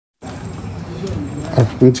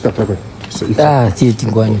si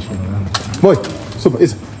tingwani. Boy, super,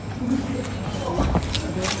 is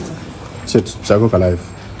it? Chago alive.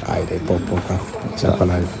 Aye, they pop. Chago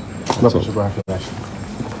alive. Look, super flash.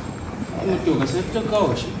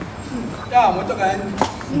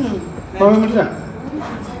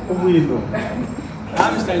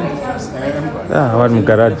 Ah, one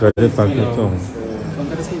garage for the packet.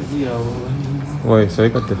 Why, so I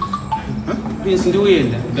got it.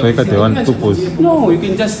 So I got the one purpose. No, you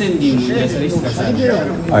can just send him. Just list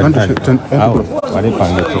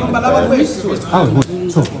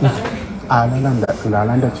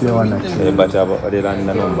Alanda Chile One. But about the land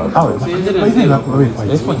number.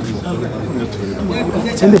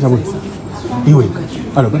 Send it away. You wait.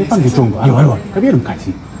 Hello, but if I'm the tongue, hello, come here,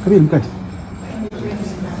 Mkati. Come here, Mkati.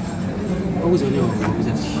 What was your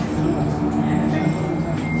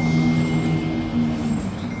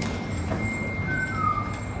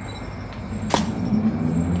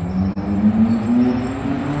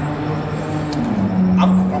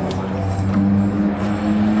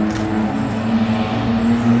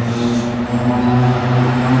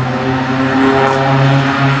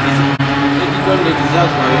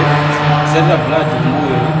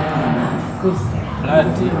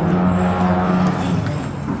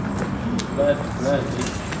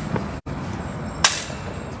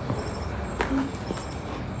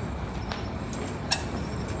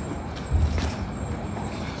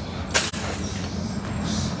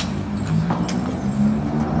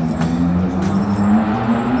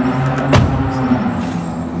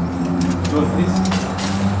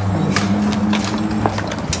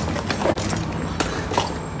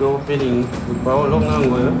opening bawa long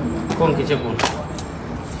anggo ya. Kong kecekun.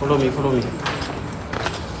 Follow me.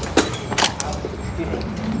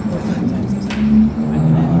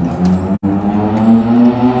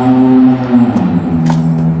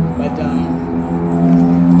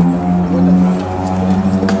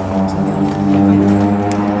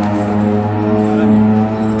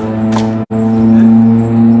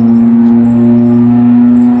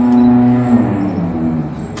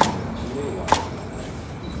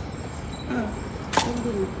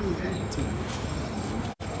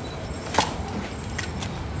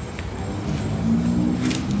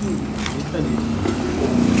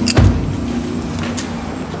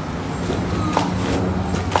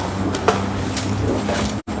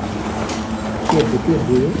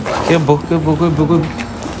 Kebo.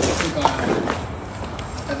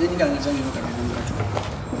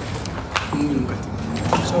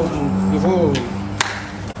 So before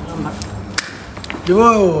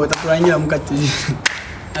takulangira mukati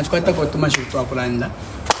atukwata ko tumashu twakulanda.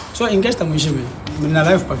 So in case tamushibe muna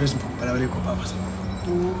live pa Facebook para bale ko papa.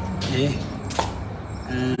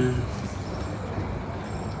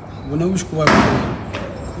 Buna bushkuwa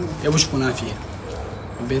ya bushkuna afia.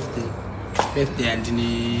 Birthday and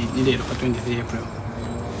ni lero kwa 23 April.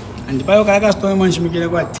 And payo kaka story manshimikile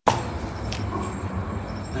kwati.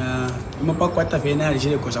 Imapa kwata fena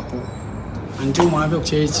alishire kosapo. Antu mwabe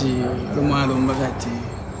kuchechi rumalo mbagati.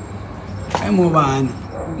 Aimo bana.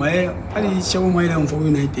 Mwe ali chawo mwaila mfo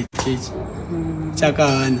United Church. Chaka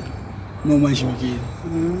ana. Mo manshimikile.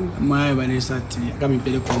 Mwae bane sati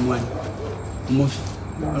akamipele kwa mwana. Mofi.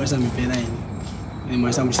 Awasa mipela ini. Ni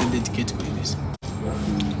mwasa mshite dedicate kwa this.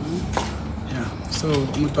 So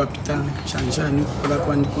mtu apita shanshani kula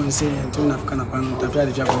kwa nikonse tunafika na pano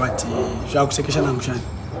tafyali vya kwati vya kusekesha na mshani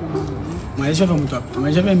maisha vya mtu apita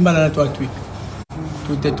maisha vya mbala tu atwi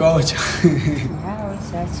tutetwa ocha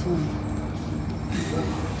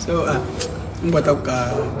so mbata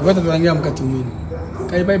tuangia mkati mwini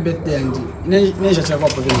kai by birthday andi nesha chakwa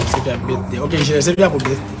kwa kwa birthday okay shire sefi hapo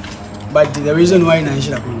birthday but the reason why na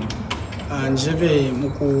shira kundi and jeve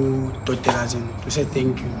muku totela zenu to say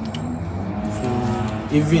thank you.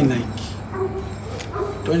 Even like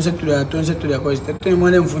don't say to the cause that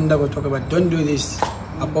money mfunda kutoka but don't do this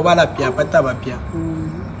apobala pia pata bapia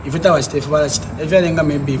if it was stay for if you think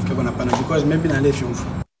maybe if kuna pana because maybe na left you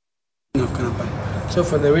kana pana so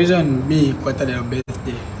for the reason me kwata the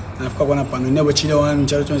birthday nafika kuna pana never Chile One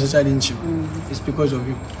chalo chonse challenge it's because of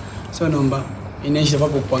you so number inaisha kwa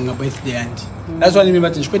kupanga birthday and that's why me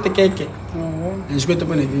but nishkwete keke nishkwete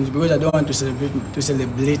pone because I don't want to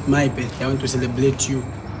celebrate my birthday. I want to celebrate you,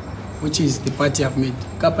 which is the party I've made.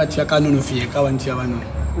 Ka party ya kanu no fear, ka want fear wano.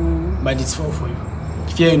 But it's for you.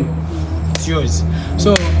 Fear it's yours.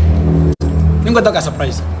 So ningo toka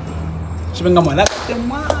surprise. Shibenga malaka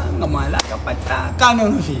tema, ngamalaka pata kanu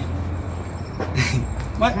no fear.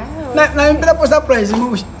 Na mpira po surprise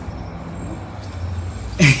mo.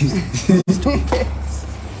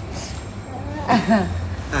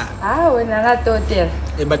 Bueno, la totel.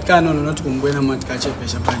 but no, not Kumbena Mat Kacha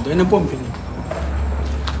Pesha Pand, and a pumping.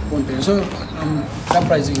 So I'm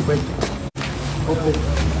surprising quite.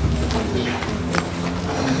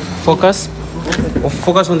 Focus.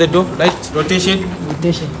 Focus on the door. Light. Rotation.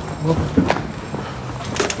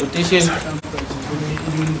 Rotation.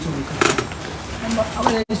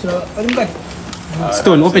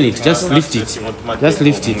 Stone, open it. Just lift it. Just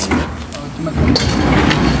lift it.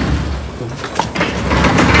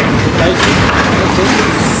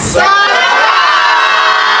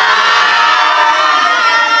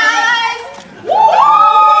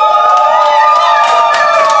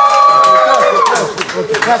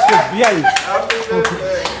 Behind.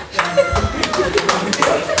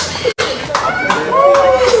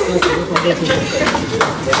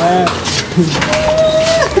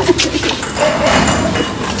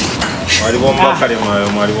 Mari bombakari mayo,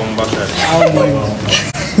 mari bombakari.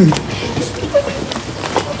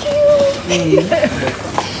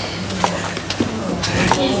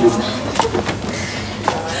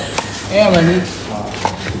 Yeah, man.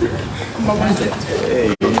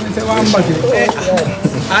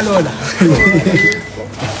 Alola.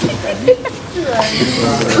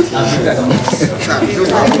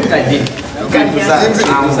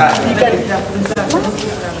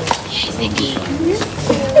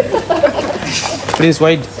 Please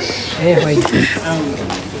wide. Yeah, wide.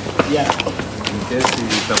 Yeah.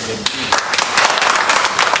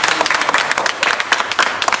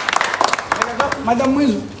 Madam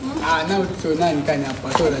Wizu. Now so nani kani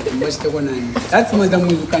hapa so that must go nani. That's Madam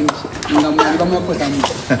Wizu kani. Ngama kosa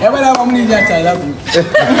mtu. Yabala wamni ya I love you.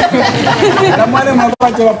 Kamwale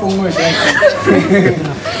mapate wapongosha.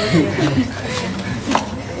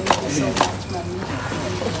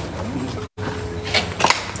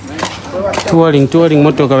 Touring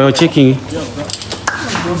motoka we are checking.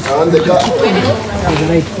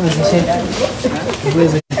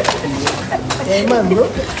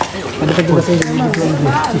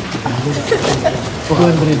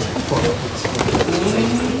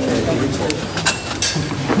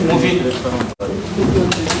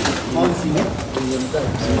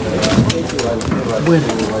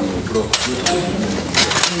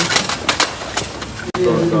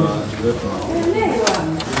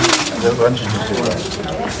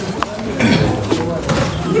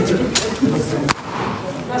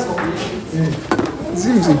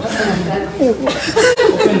 Zim.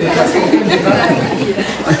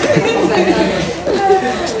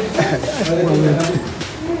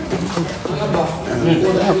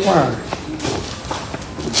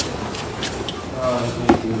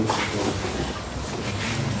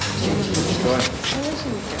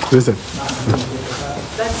 Listen.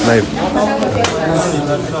 Live.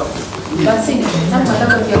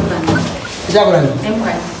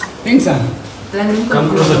 Come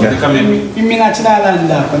closer to the camera.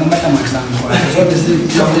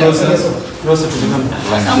 Closer to the camera.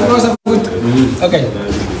 Okay.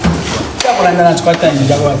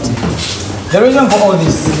 The reason for all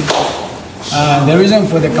this, the reason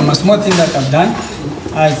for the small thing that I've done,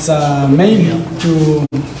 it's maybe to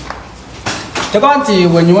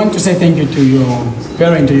when you want to say thank you to your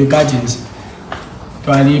parents, to your guardians,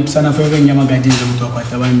 to Ali sana for when your guardians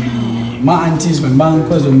my aunties, my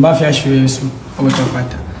uncles, my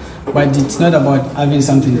but it's not about having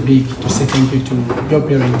something big to say thank you to your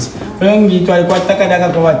parents. How am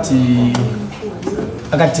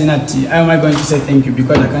I going to say thank you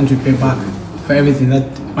because I can't repay back for everything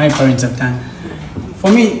that my parents have done?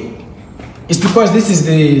 For me, it's because this is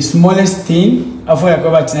the smallest thing. Maybe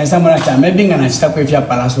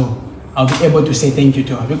I'll be able to say thank you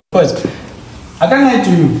to her because I can't lie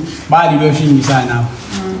to you. Bad you feel now.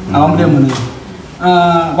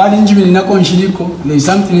 There is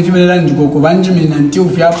something if you learn to go Benjamin until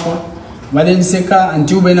Fiapo, but then Seka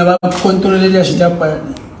until whenever control I'm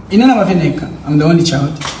the only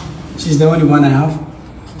child. She's the only one I have.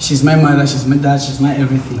 She's my mother, she's my dad, she's my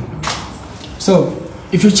everything. So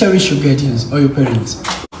if you cherish your guardians or your parents,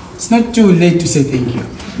 it's not too late to say thank you.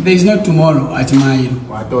 There is no tomorrow at my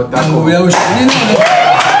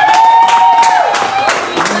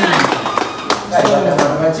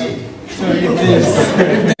So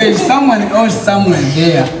if there is someone else somewhere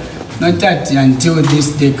there, not that until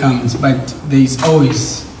this day comes, but there is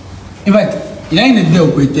always. In fact, in the day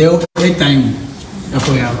with every time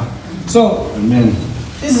forever. So amen.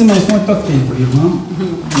 This is my small talk thing for you, huh?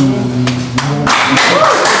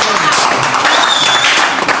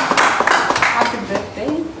 Happy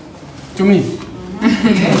birthday. To me.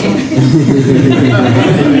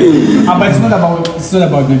 But it's not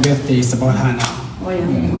about my birthday, it's about her now. Oh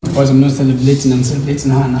yeah. Because I'm not celebrating, I'm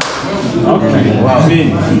celebrating her now. Okay. Wow.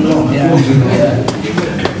 Yeah.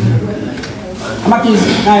 keys.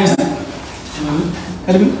 Nice.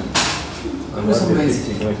 Karibu.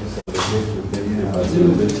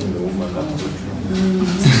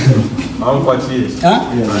 And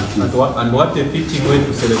what a fitting way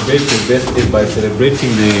to celebrate your birthday by celebrating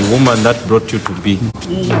the woman that brought you to be.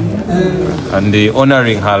 And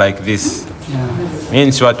honoring her like this.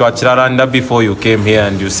 Means what Chiraranda before you came here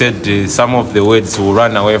and you said some of the words will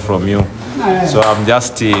run away from you. So I'm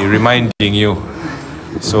just reminding you.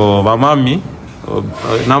 So mamami,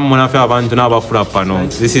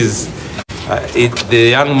 this is the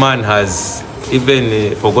young man has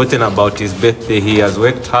even forgotten about his birthday. He has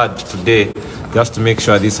worked hard today just to make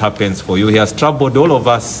sure this happens for you. He has troubled all of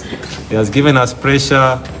us. He has given us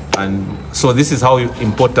pressure, and so this is how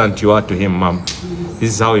important you are to him, ma'am.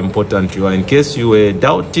 This is how important you are. In case you were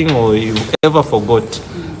doubting or you ever forgot,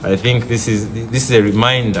 I think this is a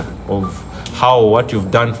reminder of how what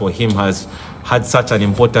you've done for him has had such an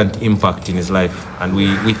important impact in his life. And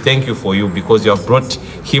we thank you for you because you have brought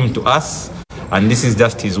him to us. And this is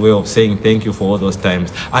just his way of saying thank you for all those times.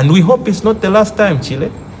 And we hope it's not the last time, Chile.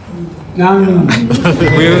 Since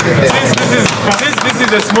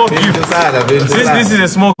this is a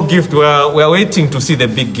small gift, we are waiting to see the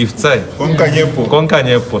big gift side.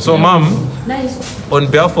 Konkanyepo. So, ma'am, on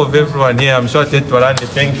behalf of everyone here, I'm sure that we're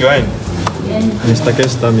thank you. Mr.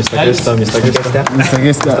 Kesta.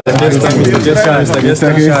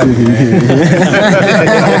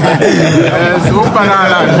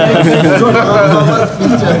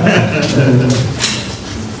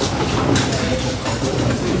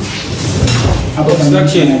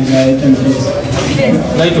 Obstruction.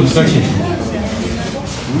 Light obstruction.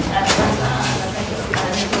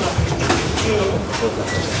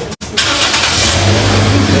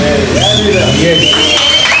 Yes.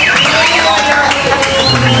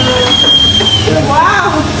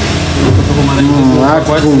 Wow.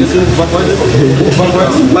 Backward.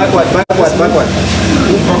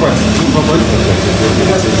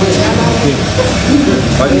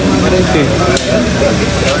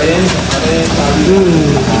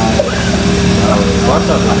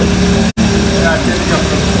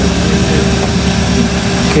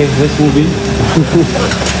 Okay, let's move in.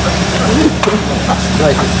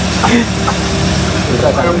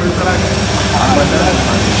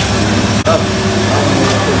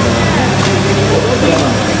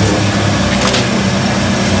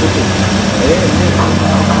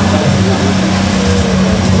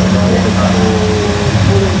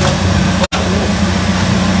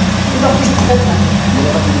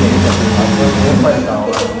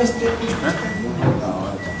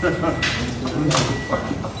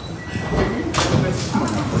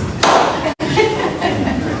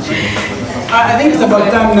 I think it's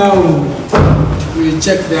about time now. We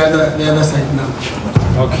check the other side now.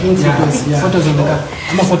 Okay. Yeah. Photos of the car.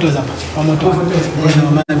 I'm a photos up.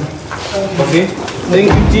 Okay.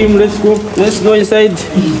 Thank you, team. Let's go. Let's go inside.